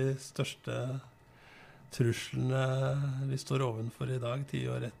hva de største truslene vi står ovenfor i dag, 10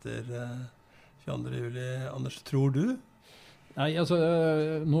 år etter 22. juli? Anders, tror du? Nei, altså,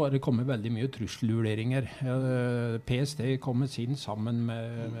 nå det kommet veldig mye trusselvurderinger. PST kommet inn sammen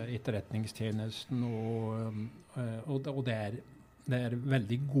med etterretningstjenesten, og det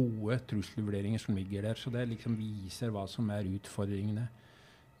veldig gode trusselvurderinger som ligger der, så det liksom viser hva som utfordringene.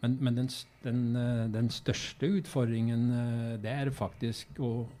 Men den største utfordringen, det faktisk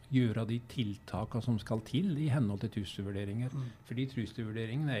å gjøre de tiltakene som skal til i henhold til trusselvurderinger. Fordi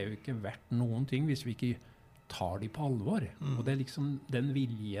trusselvurderingene jo ikke verdt noen ting hvis vi ikke tar de på alvor. Og det liksom den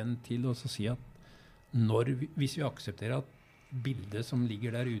viljen til å si at hvis vi aksepterer at bildet som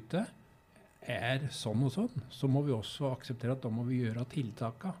ligger der ute sånn og sånn, så må vi også akseptere at da må vi gjøre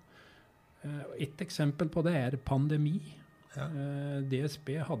tiltakene. Et eksempel på det pandemi. Ja.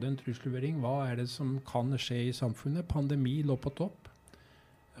 DSB hadde en trusselvurdering. Hva det som kan skje i samfunnet? Pandemi lå på topp,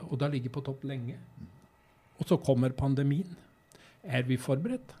 og da ligger på topp lenge. Og så kommer pandemien. Vi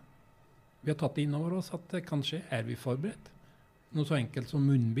forberedt? Vi har tatt inn over oss at det kan skje. Vi forberedt? Noe så enkelt som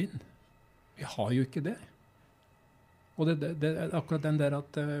munnbind. Vi har jo ikke det. Og det akkurat den der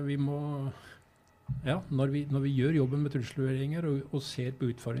at vi må, ja, når vi gjør jobben med trusselvurderinger og ser på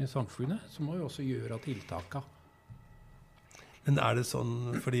utfordringer i samfunnet, så må vi også gjøre tiltakene. Men det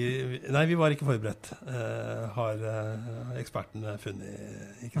sånn, fordi, nei, vi var ikke forberedt, har ekspertene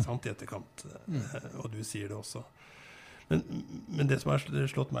funnet, ikke sant, i etterkant, og du sier det også. Men det som har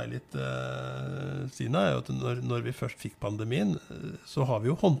slått meg litt siden jo at når vi først fikk pandemien, så har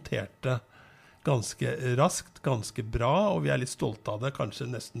vi jo håndtert det ganske raskt, ganske bra, og vi litt stolte av det, kanskje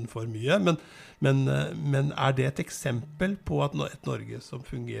nesten for mye. Men det et eksempel på at et Norge som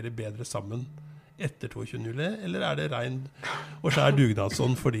fungerer bedre sammen etter 22. juli, eller det ren og skjær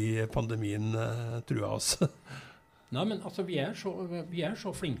dugnadsånd fordi pandemien trua oss? Nei, men altså, vi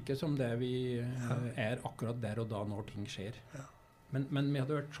så flinke som det vi akkurat der og da når ting skjer. Ja. Men vi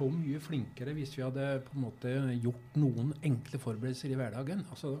hadde vært så mye flinkere hvis vi hadde på en måte gjort noen enkle forberedelser i hverdagen.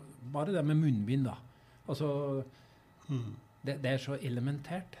 Altså, bare det med munnbind da. Altså, det så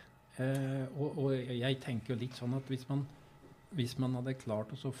elementært. Og jeg tenker jo litt sånn at hvis man hadde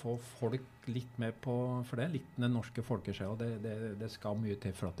klart å få folk litt med på, for det litt den norske folkesjela, det skal mye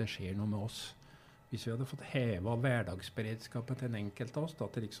til for at det skjer noe med oss. Hvis vi hadde fått hevet hverdagsberedskapen til en enkelt av oss,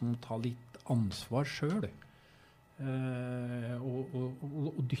 da, til liksom å ta litt ansvar selv,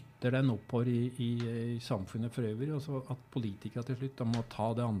 og dytter den oppover i samfunnet for øvrig, og så at politikere til slutt må ta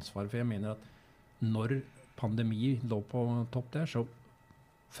det ansvaret, for jeg mener at når pandemi lå på topp der, så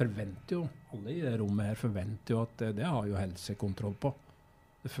forventer jo, alle i det rommet her forventer jo at det har jo helsekontroll på.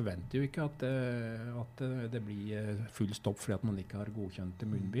 Det forventer jo ikke at det blir full stopp fordi at man ikke har godkjent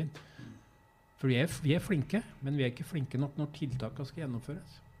munnbind. For vi flinke, men vi ikke flinke nok når tiltakene skal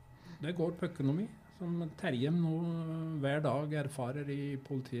gjennomføres. Det går på økonomi, som Terje nå hver dag erfarer i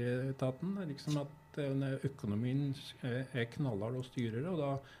politietaten, liksom at økonomien knallhard og styrer, og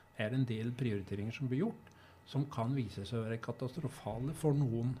da en del prioriteringer som blir gjort, som kan vise seg å være katastrofale for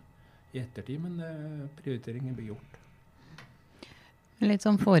noen i ettertid, men prioriteringer blir gjort. Litt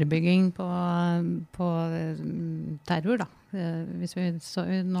sånn forebygging på terror da.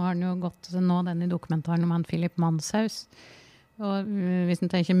 Nå har den jo gått den i dokumentaren om han Philip Manshaus. Og hvis man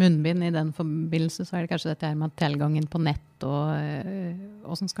tenker munnbind i den forbindelse, så det kanskje dette her med tilgangen på nett, og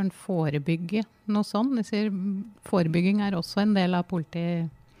hvordan skal den forebygge noe sånt? Jeg sier, forebygging også en del av politi.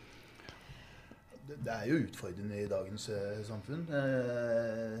 Det jo utfordrende i dagens samfunn.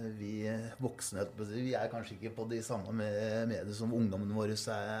 Vi voksne, vi kanskje ikke på de samme medier som ungdommene våre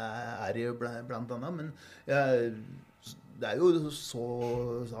i blant annet, men det jo så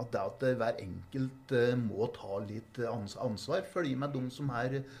at hver enkelt må ta litt ansvar, følge med de som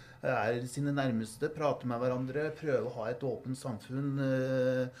sine nærmeste, prate med hverandre, prøve å ha et åpent samfunn,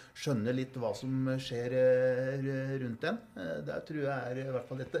 skjønne litt hva som skjer rundt den. Det tror jeg i hvert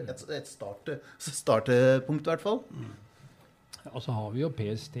fall et startpunkt i hvert fall. Og så har vi jo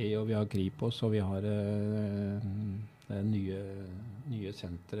PST, og vi har Kripos, og vi har det nye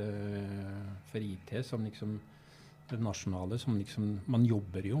senteret for IT, som liksom det nasjonale, som liksom, man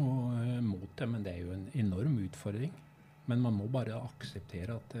jobber jo mot det, men det jo en enorm utfordring. Men man må bare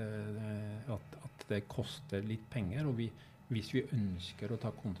akseptere at det koster litt penger, og hvis vi ønsker å ta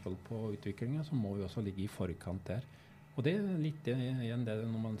kontroll på utviklingen, så må vi også ligge i forkant der. Og det litt igjen det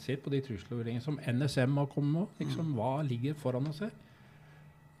når man ser på de trusselvurderingene som NSM har kommet med, liksom, hva ligger foran oss her?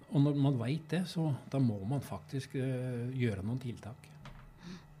 Og når man vet det, så da må man faktisk gjøre noen tiltak.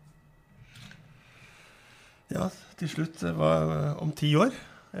 Ja, til slutt, om 10 år,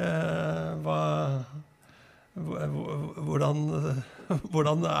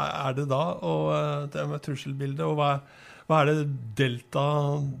 hvordan det da, og det med trusselbildet, og hva det Delta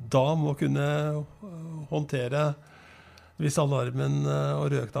da må kunne håndtere hvis alarmen og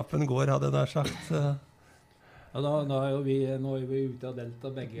rødknappen går, hadde jeg nær sagt? Ja, nå vi ute av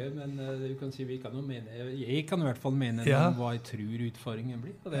Delta begge, men du kan si vi kan jo mene, jeg kan i hvert fall mene hva jeg tror utfordringen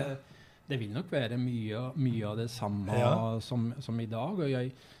blir, og det vil nok være mye av det samme som i dag, og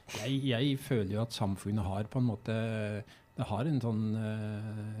jeg føler jo at samfunnet har på en måte, det har en sånn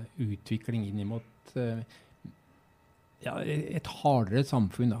utvikling inn mot et hardere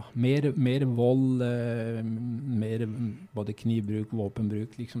samfunn da. Mer vold, mer både knivbruk,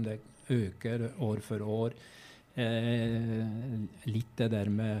 våpenbruk, liksom det øker år for år. Litt det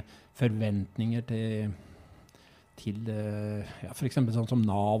der med forventninger til for eksempel sånn som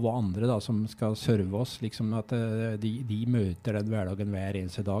Nav og andre da, som skal serve oss, liksom at de møter den hverdagen hver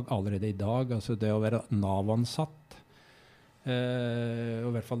eneste dag, allerede i dag. Altså det å være Nav-ansatt, og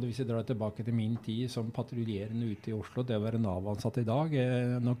i hvert fall hvis jeg drar tilbake til min tid som patruljerende ute i Oslo, det å være Nav-ansatt i dag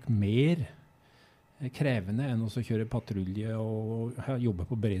nok mer krevende enn å kjøre patrulje og jobbe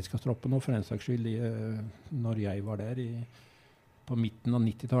på beredskapstroppen, og for en slags skyld når jeg var der på midten av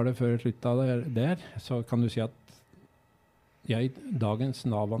 90-tallet, før sluttet der, så kan du si at dagens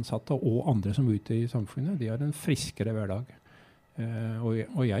Nav-ansatte og andre som er ute i samfunnet, de har en friskere hverdag.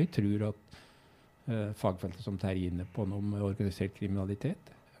 Og jeg tror at fagfeltet som tar inne på noe med organisert kriminalitet,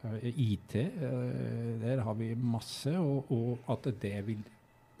 IT, der har vi masse, og at det vil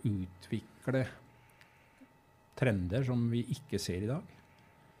utvikle trender som vi ikke ser i dag.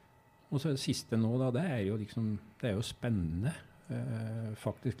 Og så det siste nå da, det er jo spennende,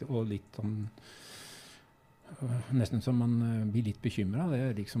 faktisk, og litt sånn, nesten som man blir litt bekymret. Det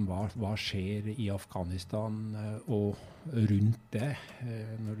er liksom hva skjer i Afghanistan og rundt det,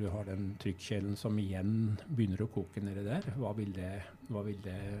 når du har den trykkjelen som igjen begynner å koke nede der. Hva vil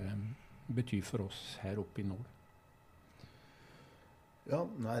det bety for oss her oppe i nord? Ja,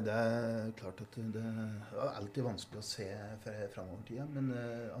 nei, det er klart at det er alltid vanskelig å se fremover tida, men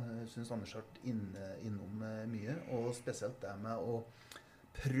jeg synes Anders har vært innom mye, og spesielt det med å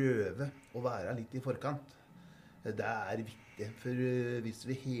prøve å være litt i forkant. Det er viktig, for hvis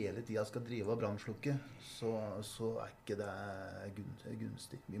vi hele tiden skal drive og brannslukke, så er ikke det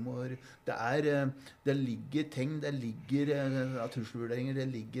gunstig. Det ligger ting, det ligger trusselvurderinger, det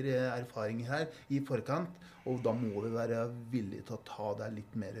ligger erfaringer her i forkant, og da må vi være villige til å ta det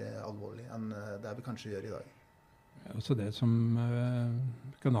litt mer alvorlig enn det vi kanskje gjør i dag. Altså det som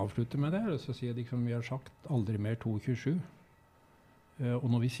kan avslutte med det, så sier jeg vi har sagt aldri mer 227. Og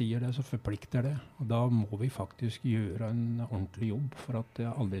når vi sier det, så forplikter det. Og da må vi faktisk gjøre en ordentlig jobb for at det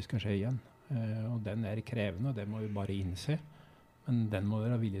aldri skal skje igjen. Og den er krevende, og det må vi bare innse. Men den må vi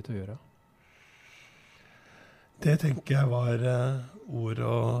være villige til å gjøre. Det tenker jeg var ord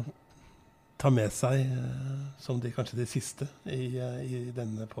å ta med seg som kanskje de siste i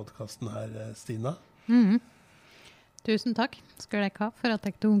denne podcasten her, Stina. Tusen takk skal dere ha for at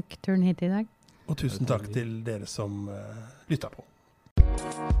dere tok turen hit i dag. Og tusen takk til dere som lyttet på.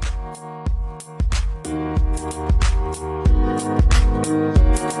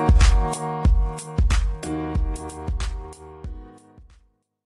 Thank you.